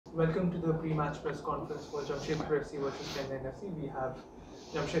Welcome to the pre-match press conference for Jamshedpur FC versus Chennai FC. We have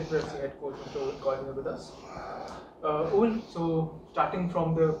Jamshedpur FC head coach Mr. Owen Coyle with us. Owen, so starting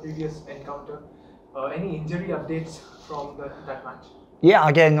from the previous encounter, any injury updates from that match? Yeah,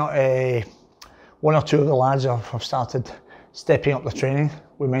 again, one or two of the lads have started stepping up the training.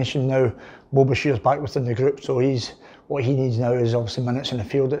 We mentioned now Mobashir's back within the group, so what he needs now is obviously minutes in the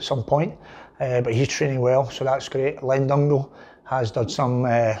field at some point, but he's training well, so that's great. Len Dungo has done some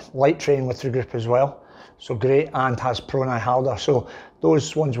light training with the group as well, so great, and has Pranay Halder, so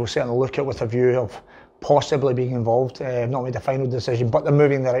those ones we'll certainly look at with a view of possibly being involved. Not made a final decision, but they're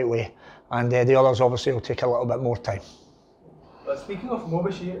moving the right way, and the others obviously will take a little bit more time. Speaking of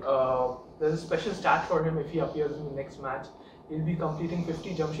Mobashir, there's a special stat for him if he appears in the next match. He'll be completing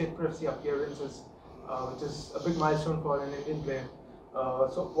 50 Jamshedpur FC appearances, which is a big milestone for an Indian player.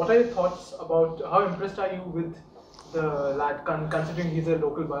 So what are your thoughts about, how impressed are you with the lad, considering he's a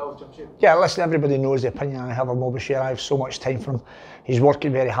local boy of Jamshedpur? Yeah, listen, everybody knows the opinion I have of Mobashir. I have so much time for him. He's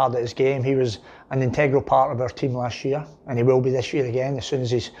working very hard at his game. He was an integral part of our team last year, and he will be this year again as soon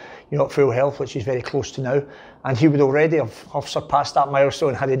as he's at full health, which he's very close to now. And he would already have surpassed that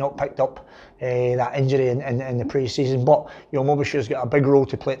milestone had he not picked up that injury in the pre-season. But Mobashir's got a big role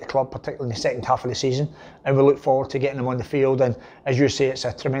to play at the club, particularly in the second half of the season, and we look forward to getting him on the field. And as you say, it's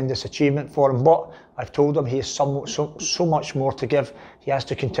a tremendous achievement for him. But I've told him he has so much more to give. He has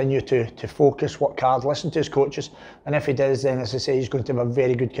to continue to focus, work hard, listen to his coaches, and if he does, then as I say, he's going to have a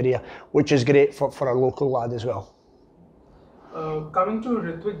very good career, which is great for a local lad as well. Coming to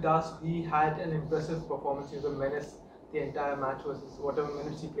Ritwik Das, he had an impressive performance. He was a menace the entire match versus whatever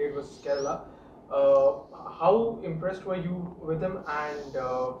minutes he played versus Kerala. How impressed were you with him, and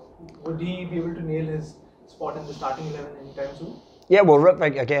would he be able to nail his spot in the starting 11 anytime soon? Yeah, well,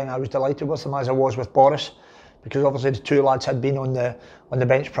 Ritwik, again, I was delighted with him as I was with Boris, because obviously the two lads had been on the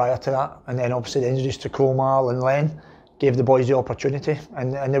bench prior to that, and then obviously the injuries to Komal and Len gave the boys the opportunity,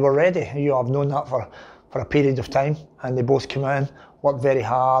 and they were ready. I've known that for a period of time, and they both came in, worked very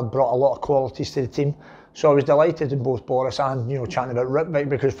hard, brought a lot of qualities to the team. So I was delighted in both Boris and chatting about Ritwik,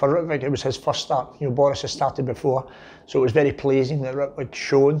 because for Ritwik it was his first start. Boris has started before, so it was very pleasing that Ritwik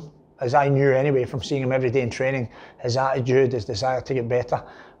shown, as I knew anyway from seeing him every day in training, his attitude, his desire to get better,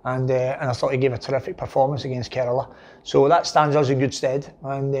 and I thought he gave a terrific performance against Kerala. So that stands us in good stead,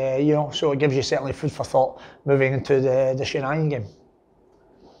 and so it gives you certainly food for thought moving into the Chennai game.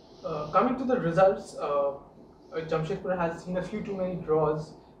 Coming to the results, Jamshedpur has seen a few too many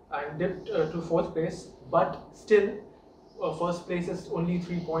draws and dipped to fourth place, but still first place is only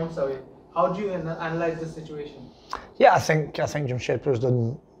 3 points away. How do you analyse this situation? Yeah, I think Jamshedpur has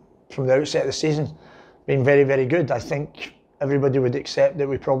done, from the outset of the season, been very, very good. I think everybody would accept that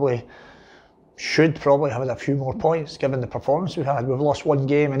we should have had a few more points given the performance we've had. We've lost one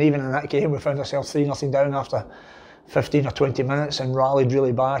game, and even in that game we found ourselves 3-0 down after 15 or 20 minutes and rallied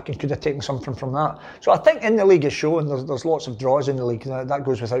really back and could have taken something from that. So I think in the league is showing there's lots of draws in the league, that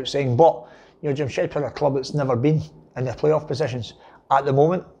goes without saying. But Jamshedpur are a club that's never been in the playoff positions. At the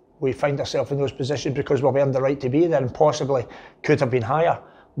moment we find ourselves in those positions because we've earned the right to be there and possibly could have been higher.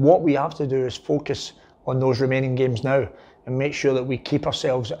 What we have to do is focus on those remaining games now and make sure that we keep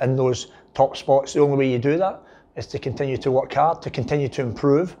ourselves in those top spots. The only way you do that is to continue to work hard, to continue to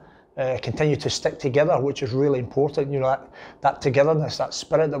improve, continue to stick together, which is really important. That togetherness, that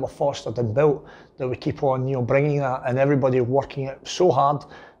spirit that we've fostered and built, that we keep on bringing that, and everybody working it so hard.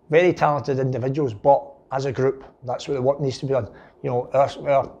 Very talented individuals, but as a group, that's where the work needs to be done.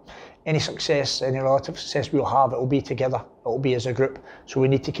 Any success, any relative success we'll have, it will be together, it will be as a group. So we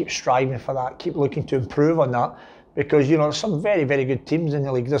need to keep striving for that, keep looking to improve on that, because there's some very, very good teams in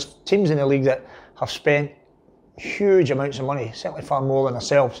the league. There's teams in the league that have spent huge amounts of money, certainly far more than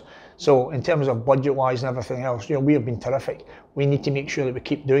ourselves. So in terms of budget-wise and everything else, we have been terrific. We need to make sure that we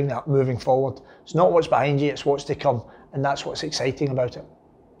keep doing that moving forward. It's not what's behind you, it's what's to come, and that's what's exciting about it.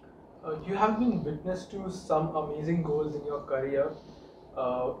 You have been witness to some amazing goals in your career,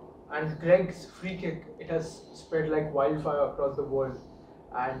 and Greg's free kick, it has spread like wildfire across the world,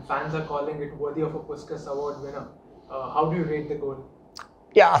 and fans are calling it worthy of a Puskas Award winner. How do you rate the goal?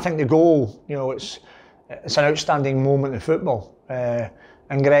 Yeah, I think the goal, it's an outstanding moment in football,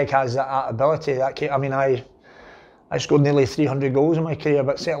 and Greg has that ability. I scored nearly 300 goals in my career,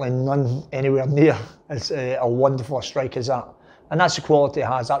 but certainly none anywhere near as a wonderful a strike as that. And that's the quality he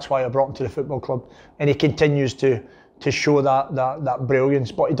has. That's why I brought him to the football club, and he continues to show that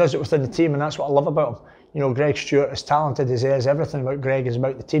brilliance. But he does it within the team, and that's what I love about him. Greg Stewart, as talented as he is, everything about Greg is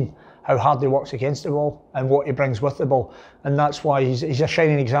about the team, how hard he works against the ball and what he brings with the ball, and that's why he's a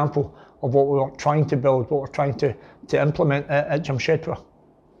shining example of what we're trying to build, what we're trying to implement at Jamshedpur.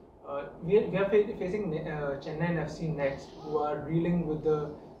 we are facing Chennai FC next, who are reeling with the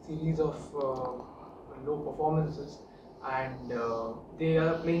series of low performances, and they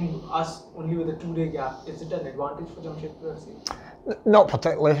are playing us only with a 2-day gap. Is it an advantage for Jamshedpur FC? Not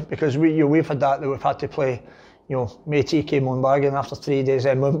particularly, because we've had that we've had to play, Métis came Mumbai after 3 days,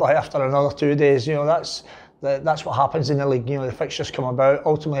 then Mumbai after another 2 days. That's what happens in the league. The fixtures come about.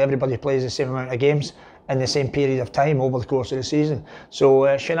 Ultimately, everybody plays the same amount of games in the same period of time over the course of the season. So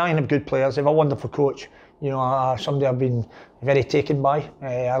Chennai have good players. They have a wonderful coach. Somebody I've been very taken by.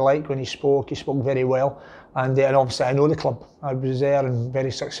 I like when he spoke very well, and obviously I know the club. I was there and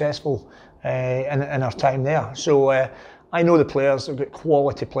very successful in our time there. So I know the players. They've got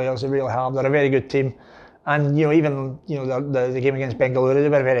quality players. They really have. They're a very good team. And even the game against Bengaluru, they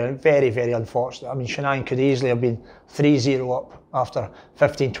were very, very, very unfortunate. I mean, Chennai could easily have been 3-0 up after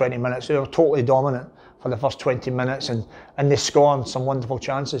 15-20 minutes. They were totally dominant for the first 20 minutes, and they scored some wonderful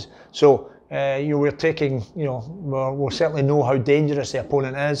chances. So we're taking, we'll certainly know how dangerous the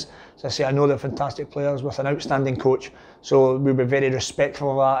opponent is. As I say, I know they're fantastic players with an outstanding coach. So we'll be very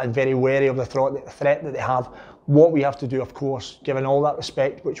respectful of that and very wary of the threat that they have. What we have to do, of course, given all that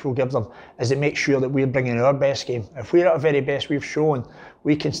respect which we'll give them, is to make sure that we're bringing our best game. If we're at our very best, we've shown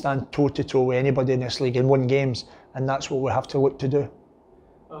we can stand toe-to-toe with anybody in this league and win games, and that's what we have to look to do.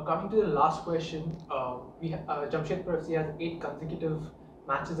 Coming to the last question, Jamshedpur FC has 8 consecutive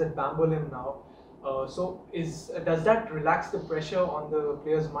matches at Bambolim now. Does that relax the pressure on the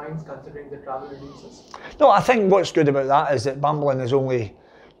players' minds considering the travel reduces? No, I think what's good about that is that Bambolim is only,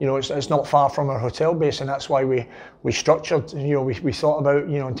 it's not far from our hotel base, and that's why we structured, we thought about,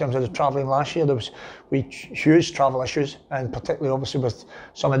 in terms of the travelling last year, there was huge travel issues, and particularly obviously with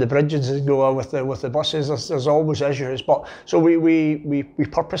some of the bridges that go on with the buses, there's always issues. But so we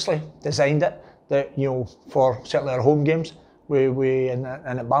purposely designed it that, for certainly our home games, and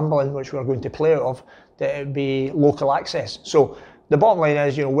at Bambolim, which we're going to play out of, that it be local access. So the bottom line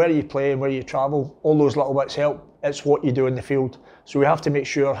is, where you play and where you travel, all those little bits help. It's what you do in the field. So we have to make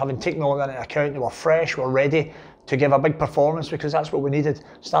sure, having taken all that into account, that we're fresh, we're ready to give a big performance, because that's what we needed.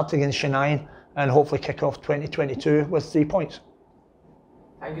 Start against Chennai and hopefully kick off 2022 with 3 points.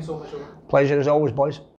 Thank you so much, Owen. Pleasure as always, boys.